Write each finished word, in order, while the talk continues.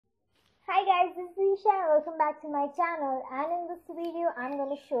Hi guys, this is Esha. Welcome back to my channel, and in this video I'm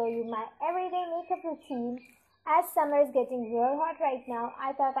going to show you my everyday makeup routine. As summer is getting real hot right now,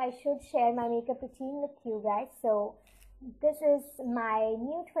 I thought I should share my makeup routine with you guys. So this is my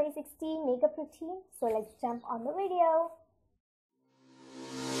new 2016 makeup routine. So let's jump on the video.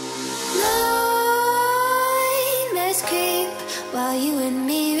 Let's creep while you and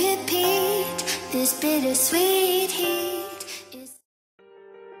me repeat this bittersweet heat.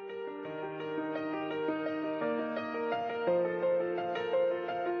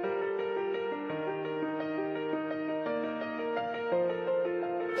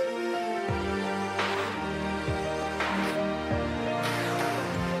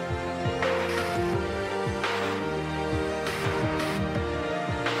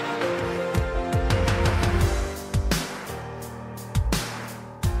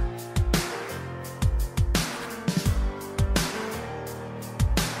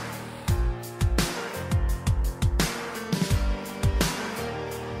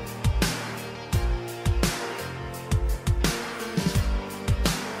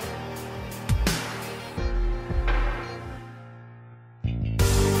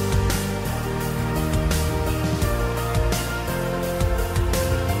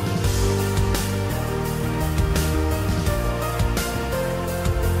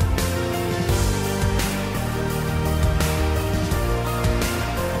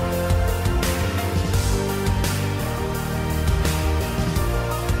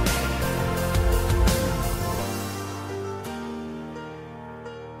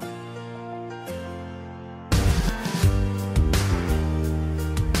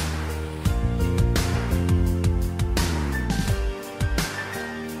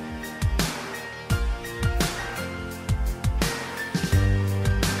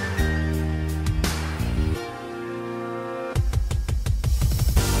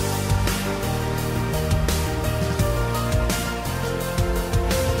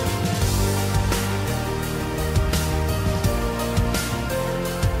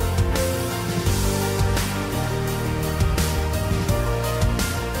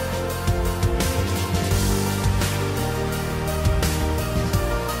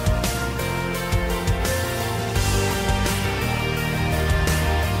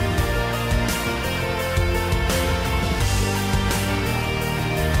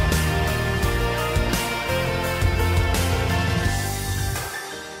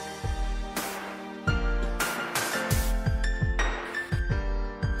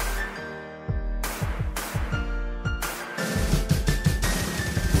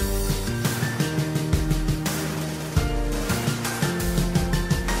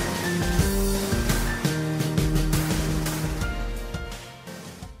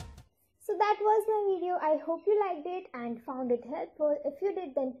 That was my video. I hope you liked it and found it helpful. If you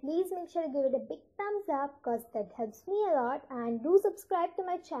did, then please make sure to give it a big thumbs up because that helps me a lot. And do subscribe to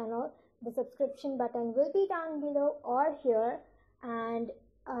my channel. The subscription button will be down below or here, and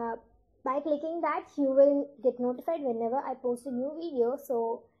by clicking that you will get notified whenever I post a new video,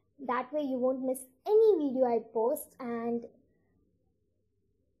 so that way you won't miss any video I post. And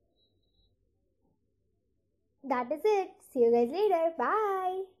that is it. See you guys later.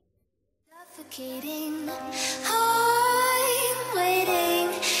 Bye. Suffocating, I'm waiting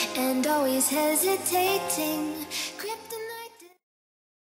and always hesitating.